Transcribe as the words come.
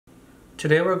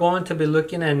Today we're going to be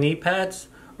looking at knee pads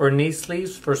or knee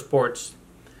sleeves for sports.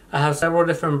 I have several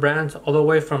different brands all the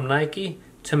way from Nike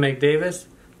to McDavid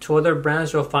to other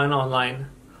brands you'll find online.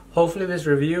 Hopefully this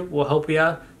review will help you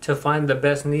out to find the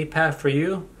best knee pad for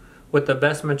you with the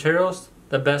best materials,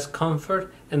 the best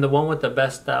comfort, and the one with the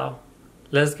best style.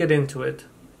 Let's get into it.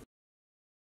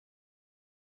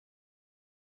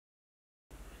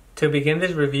 To begin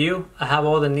this review, I have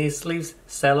all the knee sleeves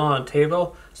set on a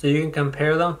table so you can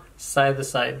compare them side to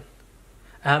side.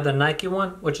 I have the Nike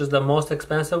one, which is the most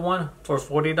expensive one, for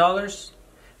 $40.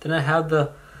 Then I have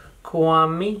the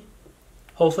Kuangmi.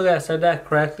 Hopefully I said that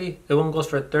correctly. The one goes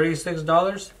for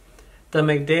 $36. The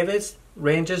McDavid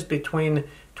ranges between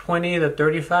 $20 to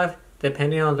 $35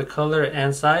 depending on the color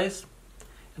and size.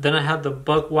 Then I have the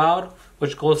Bucwild,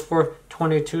 which goes for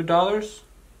 $22.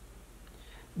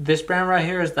 This brand right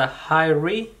here is the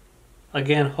HiRui.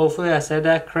 Again, hopefully I said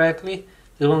that correctly.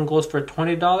 This one goes for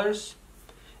 $20.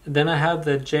 And then I have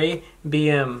the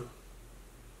JBM,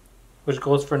 which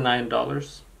goes for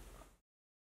 $9.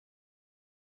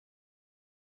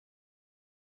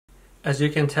 As you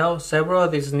can tell, several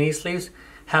of these knee sleeves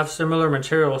have similar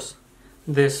materials.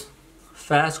 This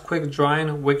fast, quick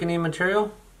drying, wicking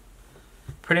material.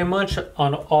 Pretty much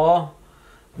on all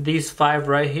these 5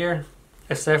 right here,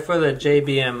 except for the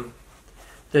JBM.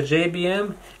 The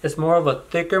JBM is more of a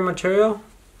thicker material.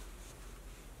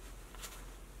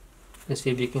 Let's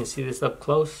see if you can see this up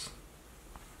close.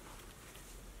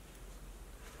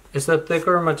 It's a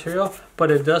thicker material,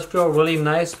 but it does feel really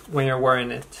nice when you're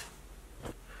wearing it.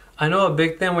 I know a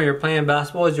big thing when you're playing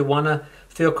basketball is you want to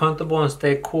feel comfortable and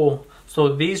stay cool.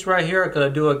 So these right here are going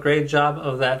to do a great job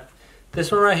of that.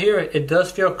 This one right here, it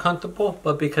does feel comfortable,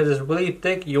 but because it's really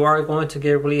thick, you are going to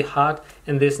get really hot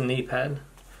in this knee pad.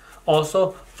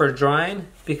 Also, for drying,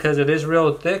 because it is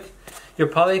real thick, you're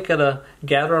probably going to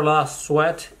gather a lot of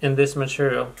sweat in this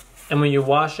material. And when you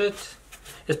wash it,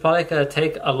 it's probably going to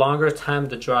take a longer time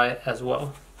to dry as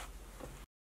well.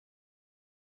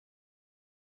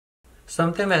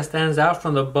 Something that stands out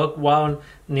from the Bucwild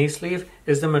knee sleeve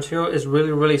is the material is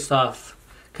really soft.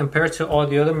 Compared to all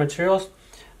the other materials,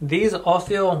 these all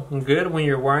feel good when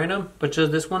you're wearing them, but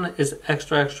just this one is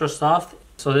extra soft.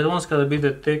 So this one's going to be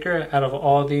the thicker out of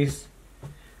all these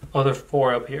other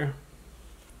 4 up here.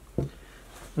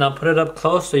 Now put it up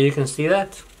close so you can see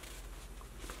that.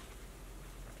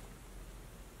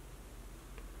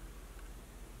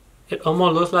 It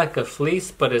almost looks like a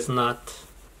fleece, but it's not.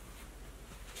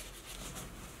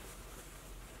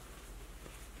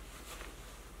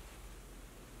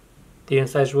 The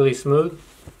inside's really smooth.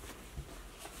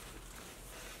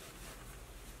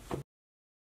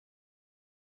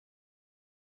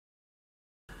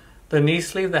 The knee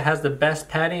sleeve that has the best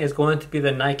padding is going to be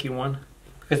the Nike one.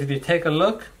 Because if you take a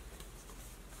look,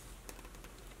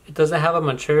 it doesn't have a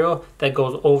material that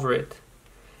goes over it.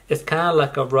 It's kind of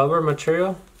like a rubber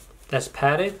material that's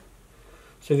padded.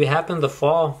 So if you happen to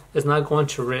fall, it's not going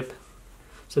to rip.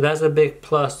 So that's a big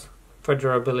plus for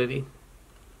durability.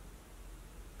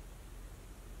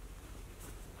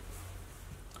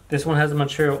 This one has a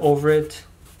material over it.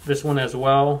 This one as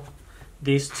well.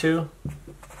 These 2.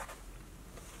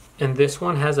 And this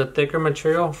one has a thicker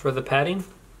material for the padding,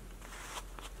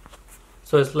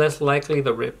 so it's less likely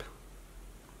to rip.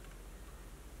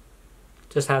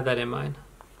 Just have that in mind.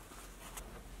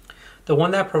 The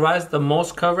one that provides the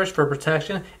most coverage for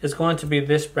protection is going to be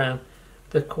this brand,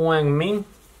 the Kuangmi,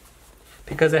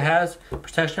 because it has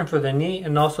protection for the knee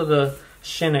and also the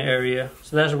shin area,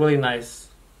 so that's really nice.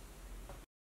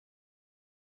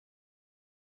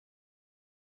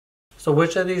 So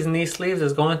which of these knee sleeves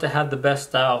is going to have the best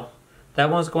style? That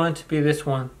one's going to be this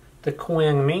one, the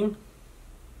Kuangmi.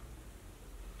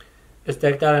 It's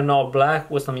decked out in all black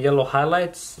with some yellow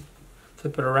highlights.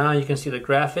 Flip it around, you can see the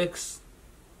graphics.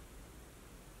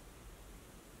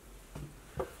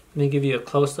 Let me give you a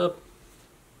close-up.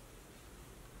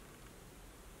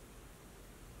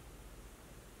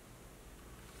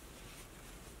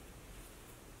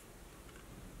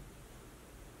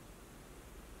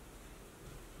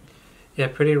 Yeah,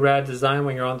 pretty rad design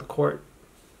when you're on the court.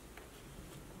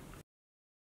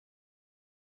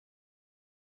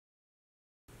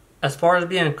 As far as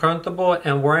being comfortable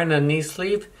and wearing a knee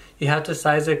sleeve, you have to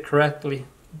size it correctly.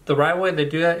 The right way to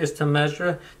do that is to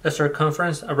measure the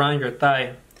circumference around your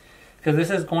thigh, because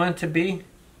this is going to be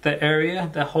the area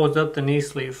that holds up the knee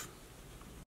sleeve.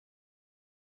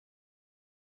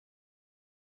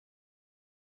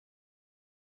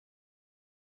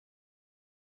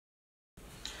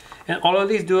 And all of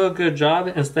these do a good job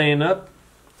in staying up.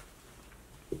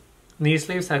 Knee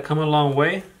sleeves have come a long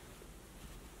way.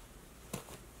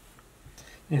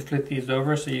 Let me flip these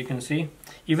over so you can see.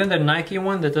 Even the Nike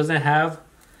one that doesn't have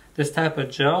this type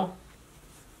of gel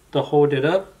to hold it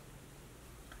up,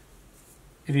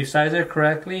 if you size it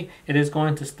correctly, it is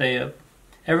going to stay up.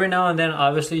 Every now and then,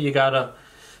 obviously, you gotta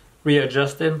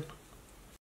readjust it.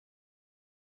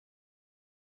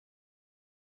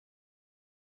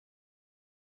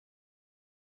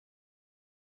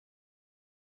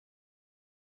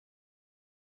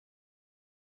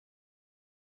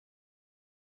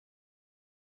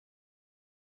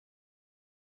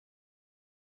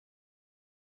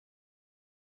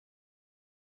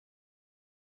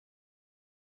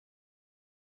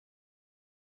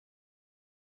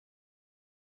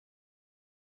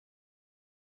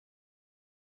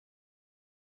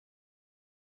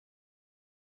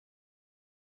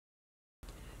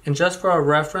 And just for a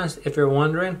reference, if you're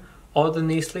wondering, all the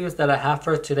knee sleeves that I have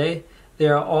for today, they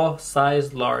are all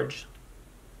size large.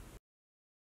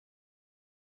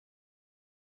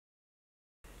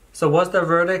 So what's the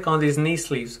verdict on these knee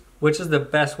sleeves? Which is the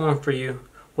best one for you?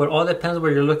 Well, it all depends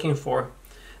what you're looking for.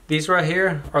 These right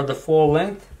here are the full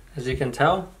length, as you can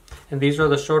tell, and these are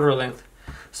the shorter length.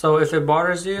 So if it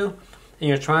bothers you and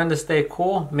you're trying to stay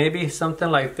cool, maybe something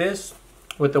like this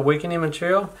with the weakening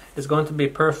material is going to be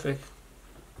perfect.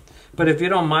 But if you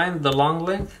don't mind the long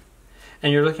length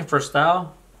and you're looking for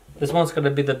style, this one's going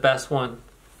to be the best one.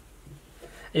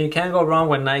 And you can't go wrong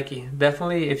with Nike.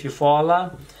 Definitely, if you fall a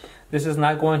lot, this is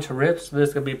not going to rip, so this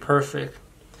is going to be perfect.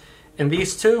 And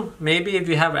these two, maybe if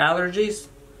you have allergies,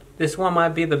 this one might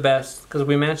be the best, because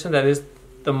we mentioned that it's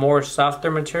the more softer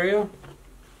material.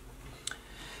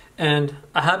 And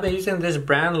I have been using this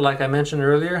brand, like I mentioned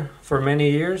earlier, for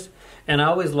many years, and I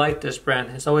always liked this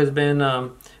brand. It's always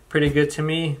been pretty good to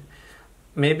me.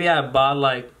 Maybe I bought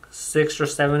like 6 or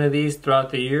 7 of these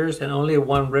throughout the years, and only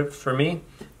one ripped for me,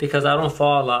 because I don't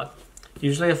fall a lot.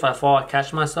 Usually if I fall, I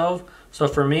catch myself. So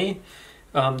for me,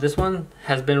 this one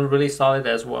has been really solid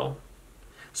as well.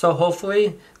 So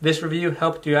hopefully this review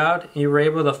helped you out and you were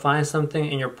able to find something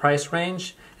in your price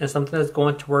range and something that's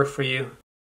going to work for you.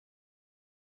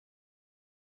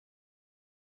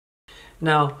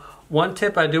 Now, one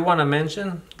tip I do want to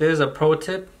mention, there's a pro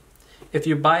tip. If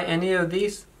you buy any of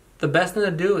these, the best thing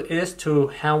to do is to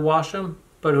hand wash them,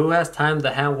 but who has time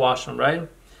to hand wash them, right?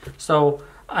 So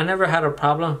I never had a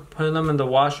problem putting them in the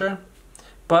washer,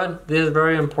 but this is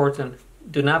very important.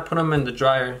 Do not put them in the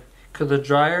dryer, because the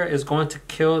dryer is going to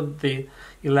kill the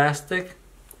elastic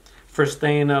for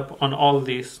staying up on all of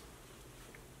these.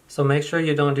 So make sure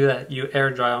you don't do that. You air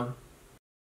dry them.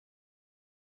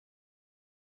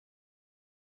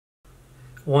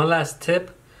 One last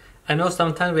tip. I know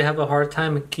sometimes we have a hard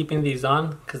time keeping these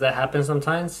on, because that happens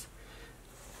sometimes.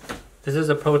 This is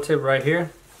a pro tip right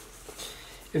here.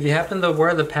 If you happen to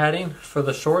wear the padding for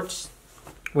the shorts,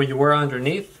 where you wear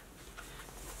underneath,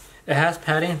 it has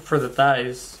padding for the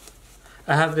thighs.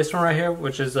 I have this one right here,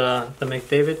 which is the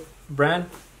McDavid brand.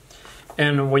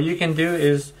 And what you can do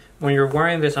is, when you're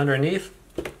wearing this underneath,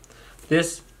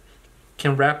 this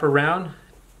can wrap around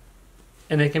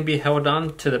and it can be held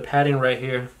on to the padding right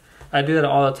here. I do that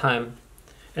all the time,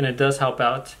 and it does help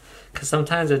out, because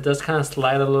sometimes it does kind of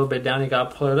slide a little bit down. You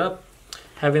gotta pull it up.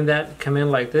 Having that come in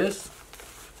like this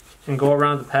and go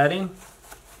around the padding,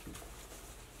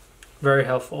 very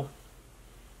helpful.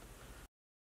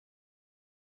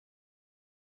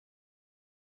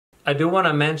 I do want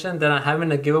to mention that I'm having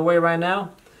a giveaway right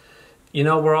now. You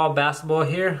know, we're all basketball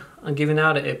here. I'm giving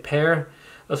out a pair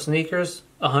of sneakers,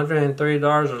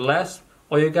 $130 or less.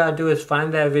 All you gotta do is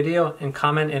find that video and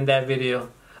comment in that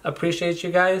video. Appreciate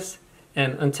you guys,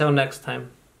 and until next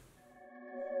time.